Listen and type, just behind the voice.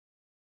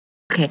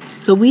Okay,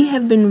 so we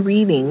have been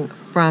reading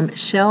from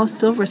Shel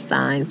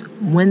Silverstein's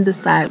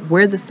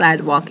Where the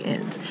Sidewalk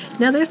Ends.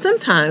 Now there's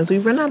sometimes we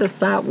run out of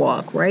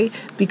sidewalk, right?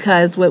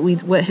 Because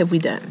what have we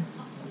done?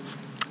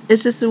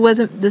 It's just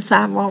the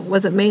sidewalk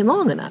wasn't made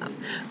long enough.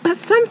 But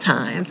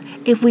sometimes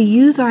if we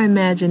use our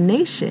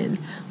imagination,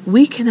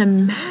 we can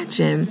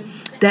imagine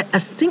that a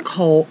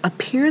sinkhole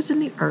appears in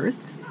the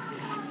earth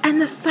and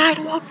the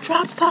sidewalk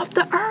drops off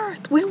the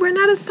earth. We were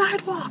not a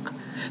sidewalk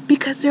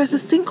because there's a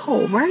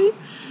sinkhole, right?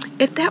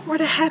 If that were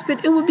to happen,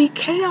 it would be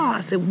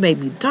chaos. It may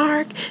be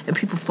dark and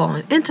people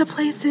falling into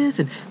places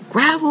and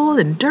gravel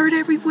and dirt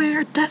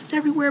everywhere, dust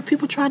everywhere,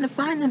 people trying to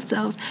find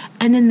themselves.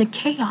 And in the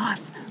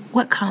chaos,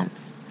 what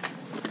comes?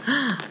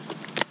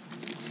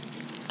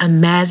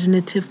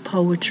 Imaginative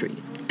poetry.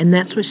 And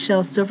that's what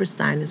Shel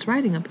Silverstein is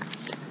writing about.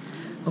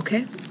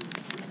 Okay?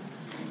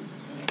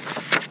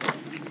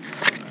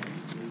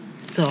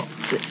 So,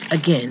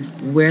 again,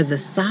 where the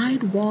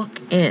sidewalk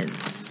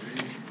ends.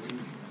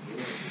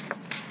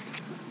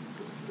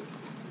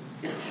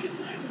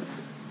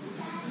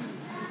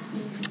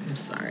 I'm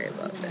sorry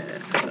about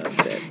that.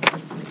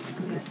 That makes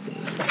me see.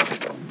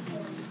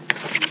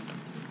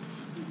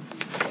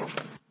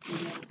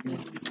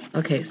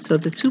 Okay, so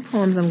the two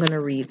poems I'm going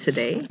to read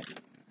today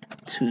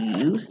to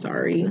you.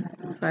 Sorry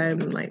if I'm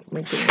like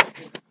making it.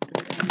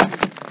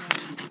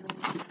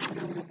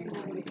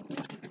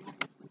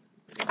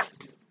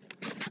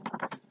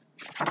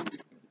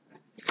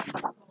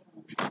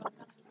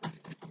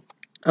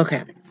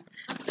 Okay,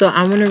 so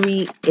I'm going to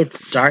read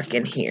It's Dark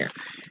in Here.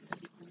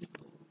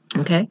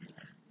 Okay?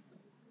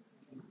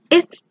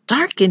 It's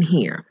dark in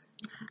here.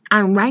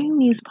 I'm writing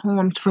these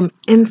poems from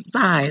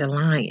inside a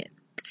lion.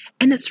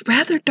 And it's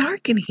rather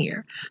dark in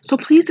here, so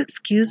please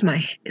excuse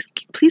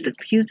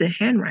the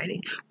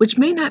handwriting, which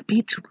may not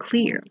be too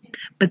clear.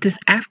 But this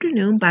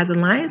afternoon, by the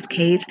lion's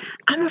cage,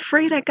 I'm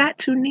afraid I got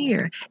too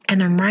near,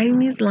 and I'm writing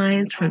these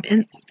lines from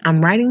inside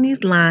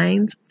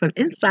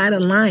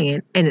a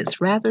lion, and it's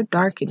rather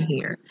dark in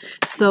here.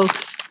 So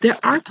there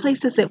are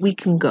places that we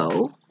can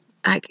go.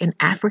 Like in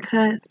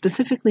Africa,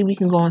 specifically, we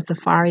can go on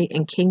safari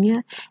in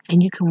Kenya,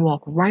 and you can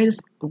walk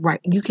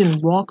You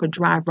can walk or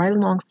drive right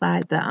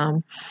alongside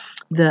the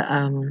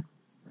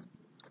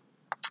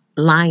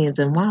lions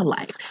and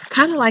wildlife,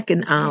 kind of like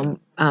in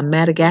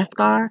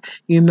Madagascar.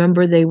 You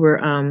remember they were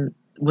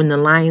when the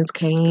lions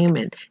came,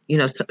 and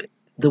so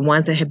the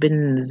ones that had been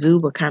in the zoo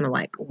were kind of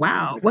like,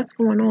 wow, what's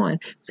going on?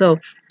 So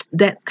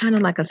that's kind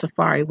of like a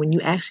safari when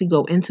you actually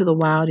go into the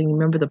wild, and you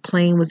remember the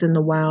plane was in the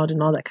wild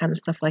and all that kind of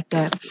stuff like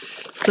that.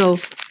 So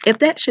if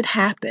that should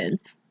happen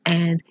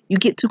and you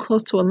get too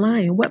close to a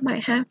lion, what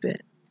might happen?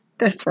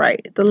 That's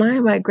right. The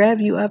lion might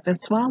grab you up and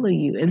swallow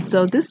you. And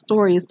so this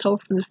story is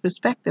told from the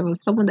perspective of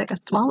someone that got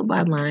swallowed by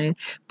a lion,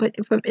 but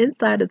from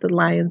inside of the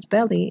lion's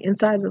belly,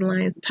 inside of the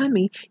lion's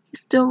tummy, he's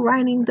still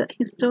writing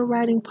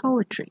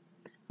poetry.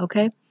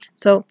 Okay?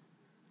 So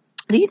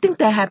do you think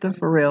that happened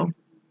for real?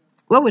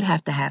 What would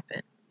have to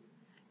happen?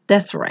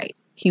 That's right.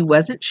 He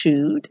wasn't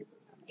chewed.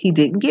 He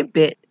didn't get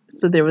bit,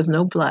 so there was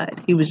no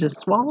blood. He was just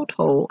swallowed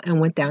whole and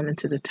went down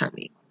into the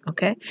tummy.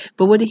 Okay?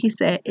 But what did he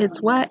say?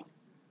 It's what?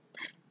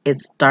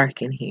 It's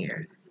dark in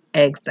here.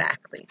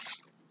 Exactly.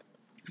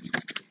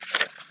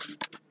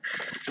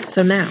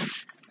 So now,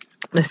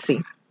 let's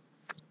see.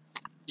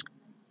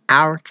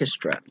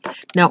 Orchestra.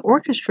 Now,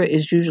 orchestra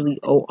is usually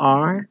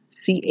Orchestra,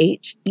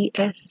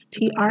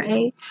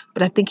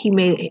 but I think he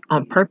made it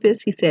on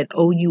purpose. He said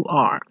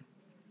OUR.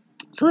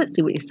 So let's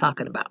see what he's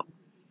talking about.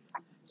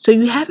 So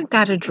you haven't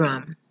got a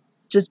drum,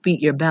 just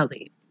beat your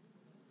belly.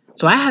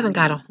 So I haven't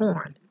got a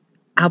horn,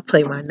 I'll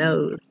play my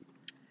nose.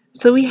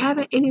 So we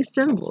haven't any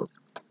cymbals,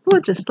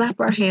 we'll just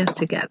slap our hands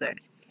together.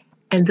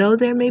 And though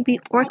there may be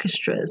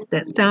orchestras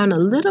that sound a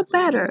little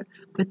better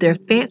with their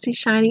fancy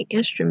shiny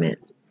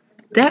instruments,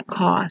 that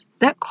costs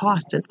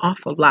an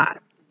awful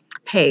lot.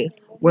 Hey,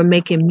 we're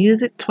making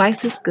music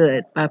twice as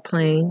good by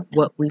playing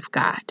what we've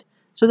got.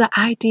 So the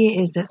idea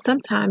is that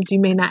sometimes you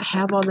may not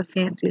have all the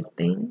fanciest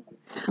things,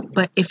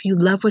 but if you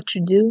love what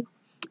you do,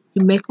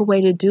 you make a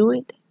way to do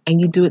it and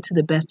you do it to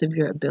the best of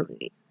your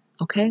ability.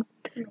 Okay?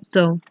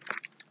 So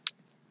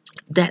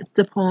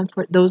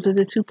those are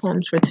the two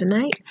poems for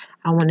tonight.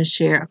 I want to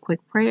share a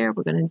quick prayer.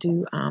 We're going to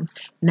do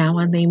Now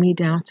I Lay Me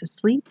Down to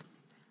Sleep.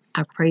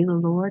 I pray the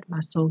Lord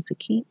my soul to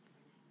keep.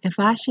 If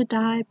I should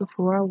die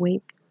before I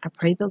wake, I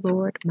pray the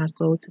Lord my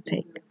soul to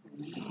take.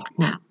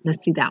 Now,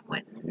 let's see that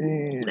one.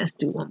 Let's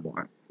do one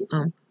more.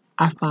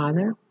 Our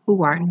Father,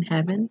 who art in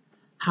heaven,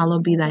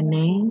 hallowed be thy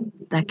name.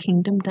 Thy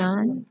kingdom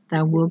done,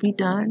 thy will be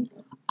done,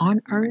 on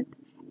earth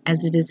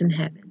as it is in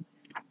heaven.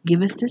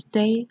 Give us this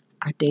day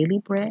our daily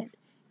bread,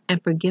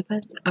 and forgive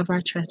us of our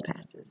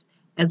trespasses,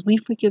 as we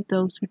forgive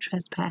those who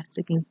trespass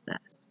against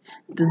us.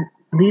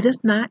 Lead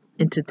us not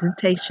into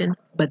temptation,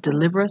 but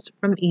deliver us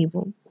from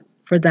evil.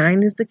 For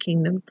thine is the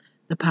kingdom,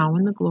 the power,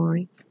 and the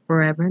glory,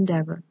 forever and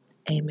ever.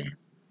 Amen.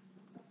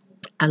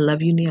 I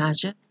love you,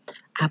 Niaja.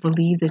 I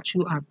believe that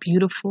you are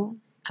beautiful.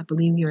 I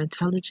believe you're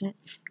intelligent.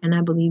 And I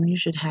believe you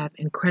should have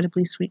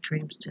incredibly sweet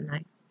dreams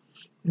tonight.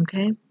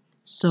 Okay?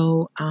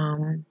 So,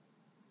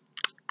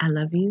 I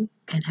love you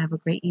and have a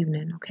great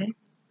evening, okay?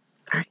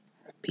 All right.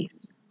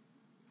 Peace.